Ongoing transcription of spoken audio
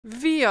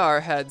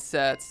VR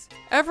headsets.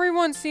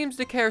 Everyone seems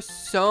to care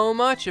so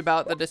much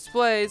about the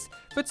displays,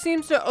 but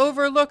seems to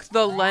overlook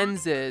the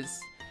lenses.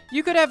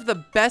 You could have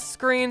the best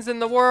screens in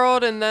the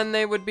world and then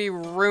they would be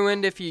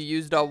ruined if you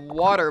used a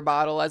water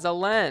bottle as a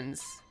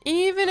lens.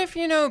 Even if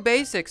you know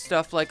basic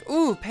stuff like,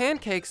 ooh,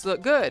 pancakes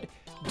look good.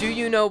 Do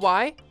you know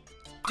why?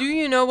 Do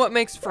you know what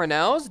makes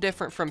fresnels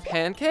different from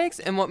pancakes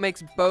and what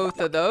makes both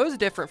of those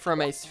different from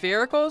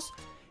asphericals?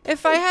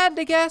 If I had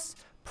to guess,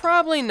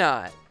 probably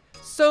not.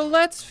 So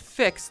let's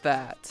fix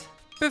that.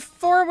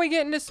 Before we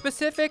get into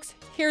specifics,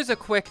 here's a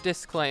quick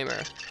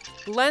disclaimer.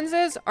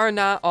 Lenses are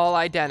not all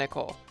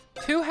identical.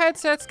 Two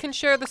headsets can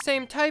share the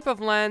same type of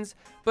lens,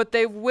 but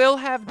they will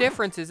have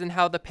differences in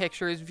how the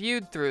picture is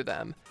viewed through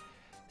them.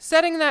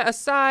 Setting that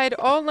aside,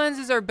 all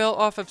lenses are built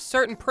off of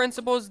certain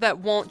principles that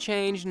won't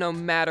change no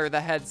matter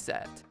the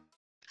headset.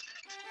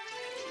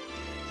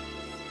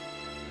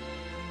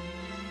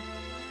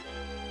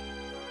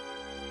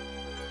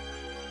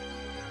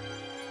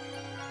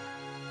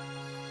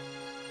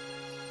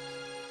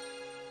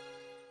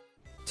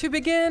 To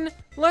begin,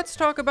 let's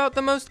talk about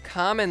the most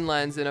common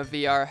lens in a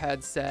VR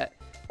headset,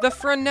 the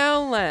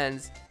Fresnel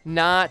lens,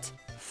 not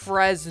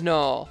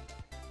Fresnel.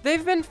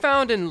 They've been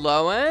found in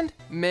low-end,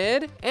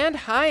 mid, and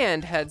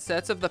high-end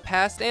headsets of the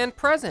past and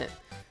present.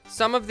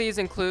 Some of these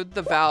include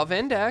the Valve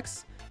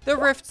Index, the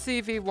Rift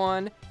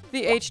CV1,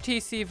 the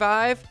HTC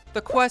Vive,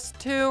 the Quest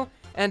 2,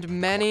 and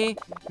many,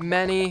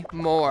 many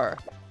more.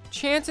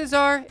 Chances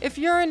are, if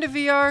you're into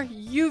VR,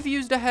 you've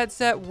used a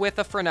headset with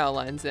a Fresnel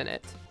lens in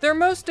it. Their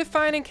most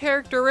defining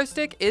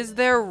characteristic is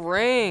their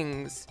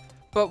rings.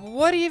 But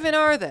what even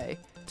are they?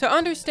 To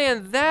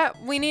understand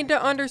that, we need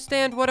to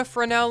understand what a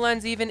Fresnel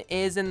lens even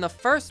is in the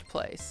first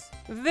place.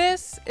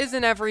 This is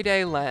an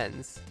everyday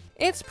lens.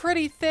 It's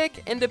pretty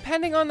thick and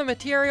depending on the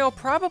material,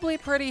 probably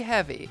pretty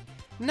heavy.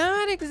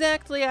 Not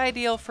exactly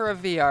ideal for a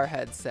VR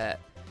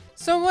headset.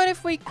 So what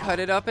if we cut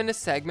it up into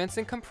segments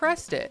and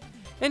compressed it,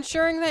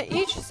 ensuring that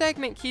each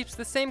segment keeps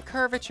the same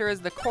curvature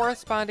as the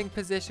corresponding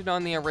position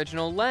on the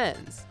original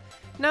lens?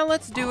 Now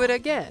let's do it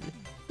again.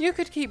 You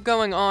could keep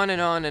going on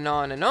and on and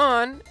on and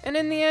on, and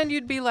in the end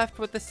you'd be left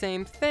with the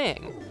same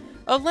thing.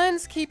 A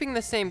lens keeping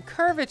the same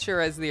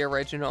curvature as the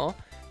original,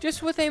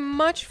 just with a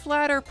much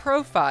flatter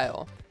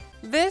profile.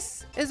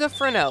 This is a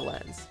Fresnel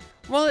lens.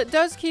 While it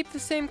does keep the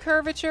same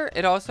curvature,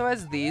 it also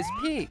has these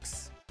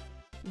peaks.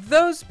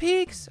 Those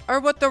peaks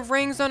are what the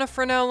rings on a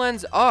Fresnel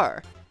lens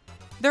are.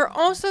 They're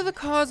also the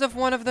cause of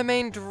one of the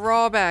main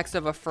drawbacks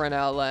of a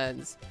Fresnel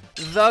lens,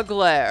 the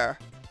glare,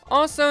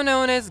 also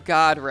known as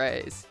God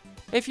rays.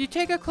 If you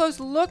take a close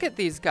look at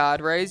these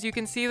God rays, you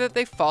can see that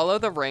they follow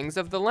the rings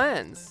of the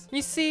lens.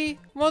 You see,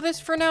 while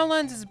this Fresnel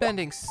lens is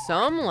bending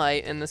some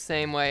light in the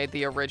same way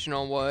the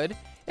original would,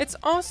 it's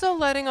also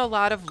letting a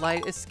lot of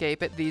light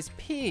escape at these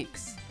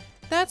peaks.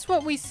 That's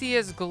what we see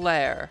as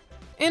glare.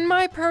 In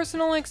my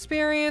personal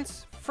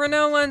experience,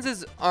 Fresnel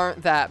lenses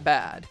aren't that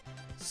bad.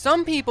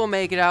 Some people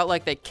make it out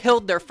like they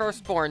killed their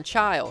firstborn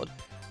child.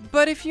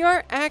 But if you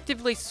are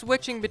actively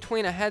switching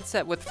between a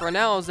headset with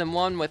Fresnels and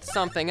one with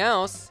something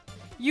else,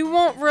 you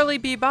won't really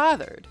be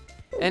bothered.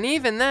 And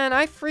even then,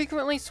 I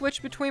frequently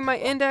switch between my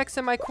Index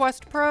and my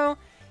Quest Pro,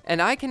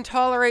 and I can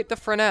tolerate the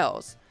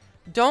Fresnels.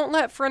 Don't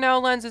let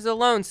Fresnel lenses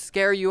alone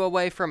scare you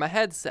away from a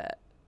headset.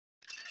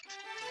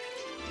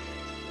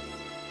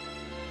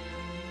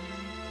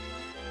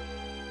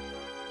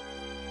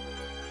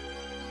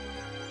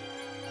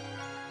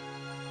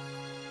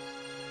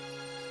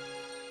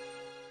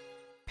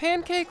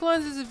 Pancake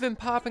lenses have been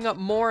popping up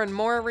more and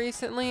more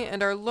recently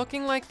and are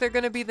looking like they're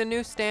going to be the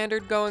new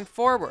standard going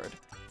forward.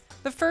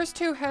 The first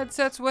two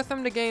headsets with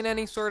them to gain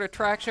any sort of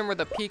traction were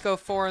the Pico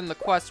 4 and the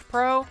Quest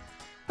Pro,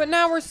 but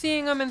now we're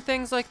seeing them in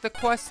things like the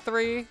Quest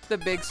 3, the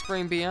Big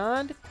Screen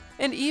Beyond,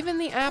 and even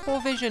the Apple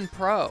Vision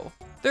Pro.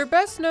 They're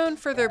best known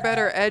for their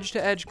better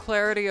edge-to-edge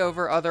clarity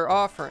over other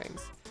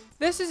offerings.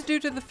 This is due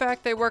to the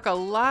fact they work a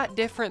lot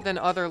different than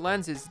other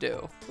lenses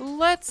do.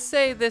 Let's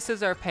say this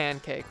is our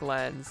pancake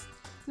lens.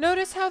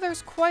 Notice how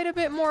there's quite a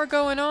bit more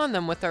going on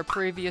than with our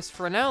previous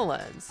Fresnel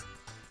lens.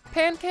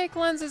 Pancake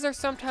lenses are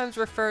sometimes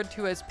referred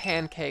to as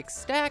pancake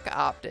stack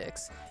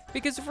optics,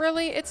 because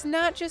really it's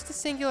not just a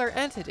singular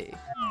entity.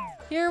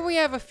 Here we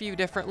have a few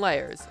different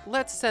layers.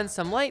 Let's send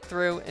some light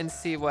through and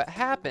see what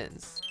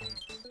happens.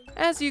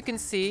 As you can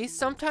see,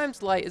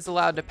 sometimes light is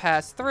allowed to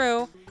pass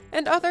through,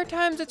 and other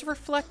times it's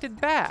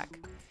reflected back.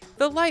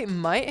 The light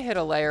might hit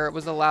a layer it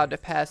was allowed to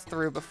pass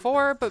through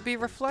before, but be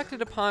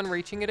reflected upon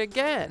reaching it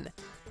again.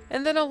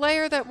 And then a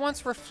layer that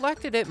once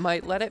reflected it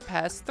might let it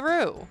pass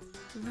through.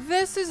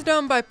 This is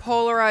done by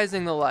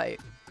polarizing the light.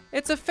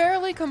 It's a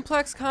fairly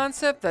complex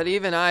concept that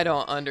even I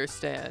don't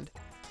understand.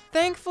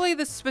 Thankfully,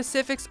 the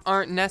specifics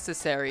aren't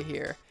necessary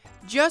here.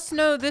 Just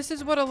know this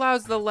is what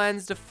allows the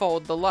lens to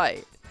fold the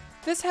light.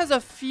 This has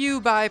a few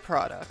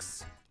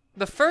byproducts.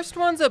 The first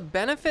one's a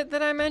benefit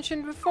that I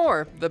mentioned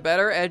before, the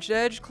better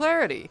edge-to-edge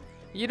clarity.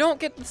 You don't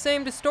get the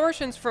same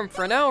distortions from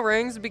Fresnel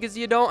rings because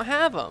you don't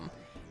have them.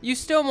 You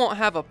still won't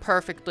have a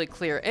perfectly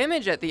clear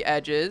image at the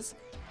edges,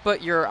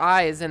 but your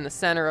eye is in the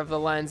center of the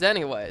lens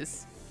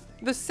anyways.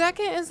 The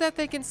second is that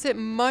they can sit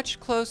much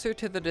closer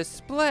to the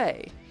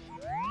display.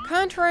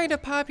 Contrary to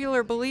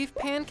popular belief,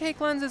 pancake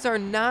lenses are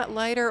not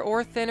lighter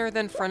or thinner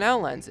than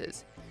Fresnel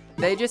lenses.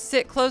 They just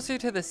sit closer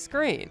to the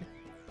screen.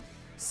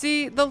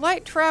 See, the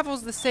light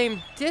travels the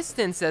same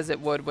distance as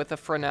it would with a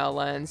Fresnel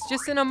lens,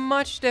 just in a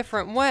much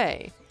different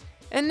way.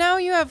 And now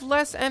you have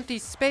less empty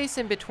space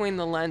in between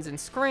the lens and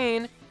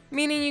screen,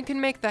 meaning you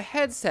can make the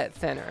headset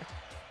thinner.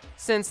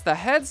 Since the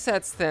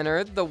headset's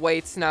thinner, the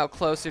weight's now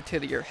closer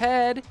to your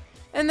head,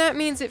 and that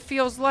means it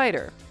feels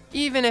lighter,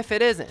 even if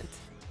it isn't.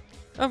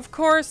 Of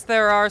course,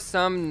 there are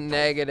some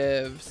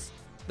negatives.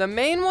 The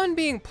main one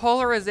being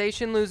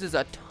polarization loses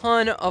a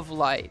ton of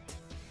light.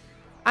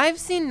 I've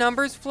seen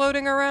numbers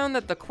floating around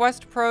that the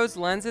Quest Pro's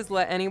lenses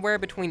let anywhere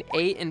between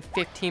 8 and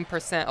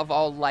 15% of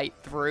all light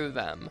through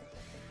them.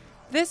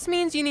 This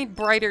means you need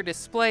brighter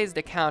displays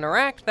to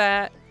counteract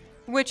that,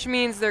 which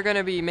means they're going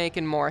to be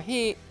making more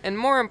heat, and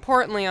more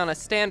importantly on a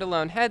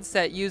standalone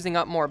headset using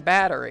up more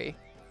battery.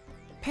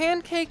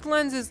 Pancake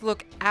lenses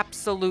look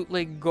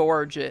absolutely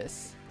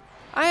gorgeous.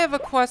 I have a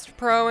Quest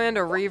Pro and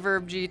a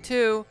Reverb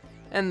G2,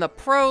 and the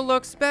Pro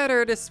looks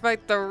better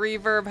despite the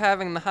Reverb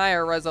having the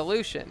higher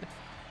resolution.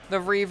 The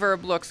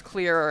Reverb looks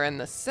clearer in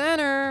the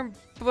center,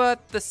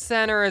 but the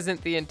center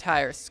isn't the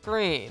entire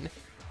screen.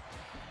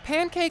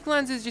 Pancake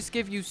lenses just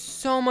give you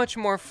so much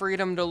more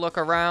freedom to look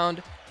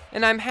around,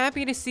 and I'm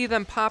happy to see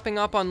them popping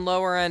up on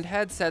lower end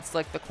headsets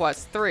like the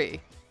Quest 3.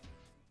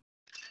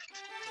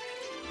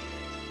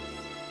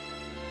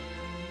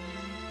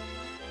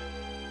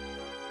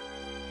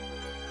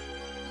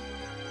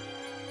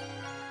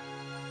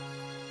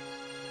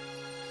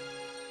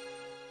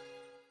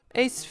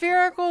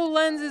 Aspherical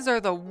lenses are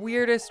the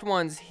weirdest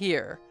ones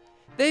here.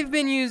 They've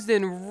been used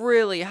in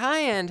really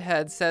high-end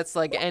headsets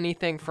like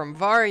anything from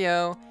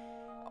Vario,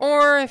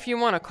 or if you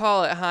want to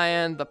call it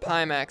high-end, the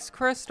Pimax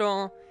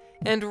Crystal,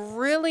 and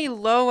really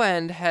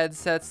low-end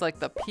headsets like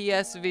the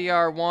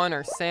PSVR 1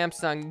 or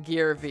Samsung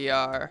Gear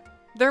VR.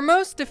 Their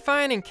most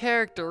defining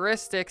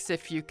characteristics,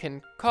 if you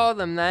can call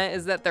them that,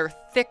 is that they're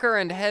thicker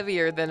and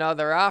heavier than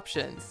other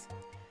options.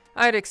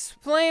 I'd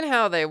explain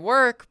how they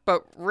work,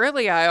 but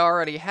really I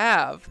already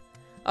have.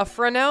 A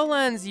Fresnel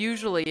lens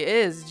usually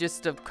is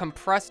just a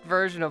compressed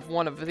version of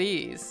one of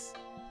these.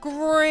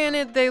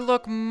 Granted, they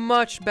look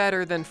much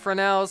better than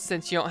Fresnel's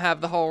since you don't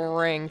have the whole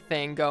ring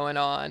thing going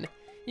on.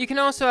 You can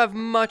also have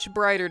much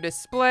brighter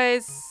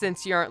displays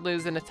since you aren't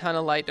losing a ton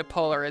of light to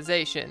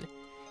polarization.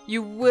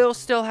 You will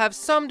still have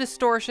some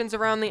distortions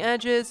around the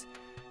edges,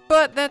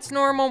 but that's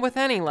normal with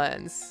any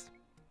lens.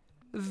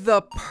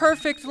 The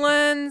perfect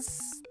lens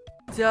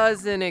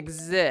doesn't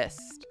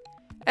exist.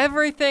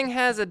 Everything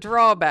has a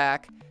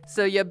drawback,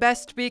 so you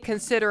best be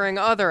considering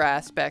other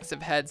aspects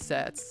of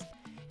headsets.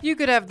 You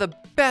could have the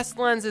best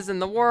lenses in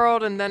the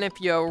world, and then if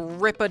you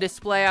rip a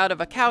display out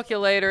of a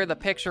calculator, the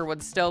picture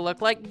would still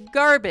look like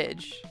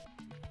garbage.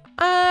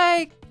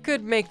 I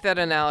could make that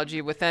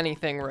analogy with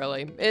anything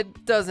really.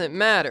 It doesn't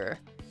matter.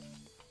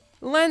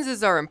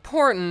 Lenses are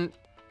important,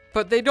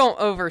 but they don't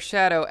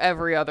overshadow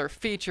every other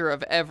feature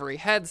of every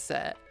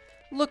headset.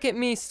 Look at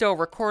me still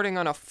recording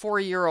on a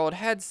 4-year-old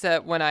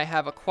headset when I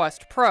have a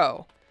Quest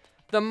Pro.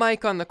 The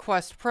mic on the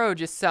Quest Pro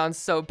just sounds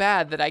so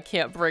bad that I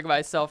can't bring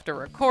myself to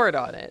record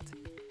on it.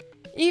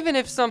 Even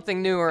if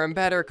something newer and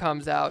better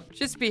comes out,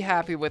 just be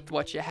happy with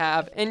what you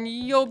have and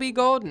you'll be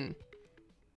golden.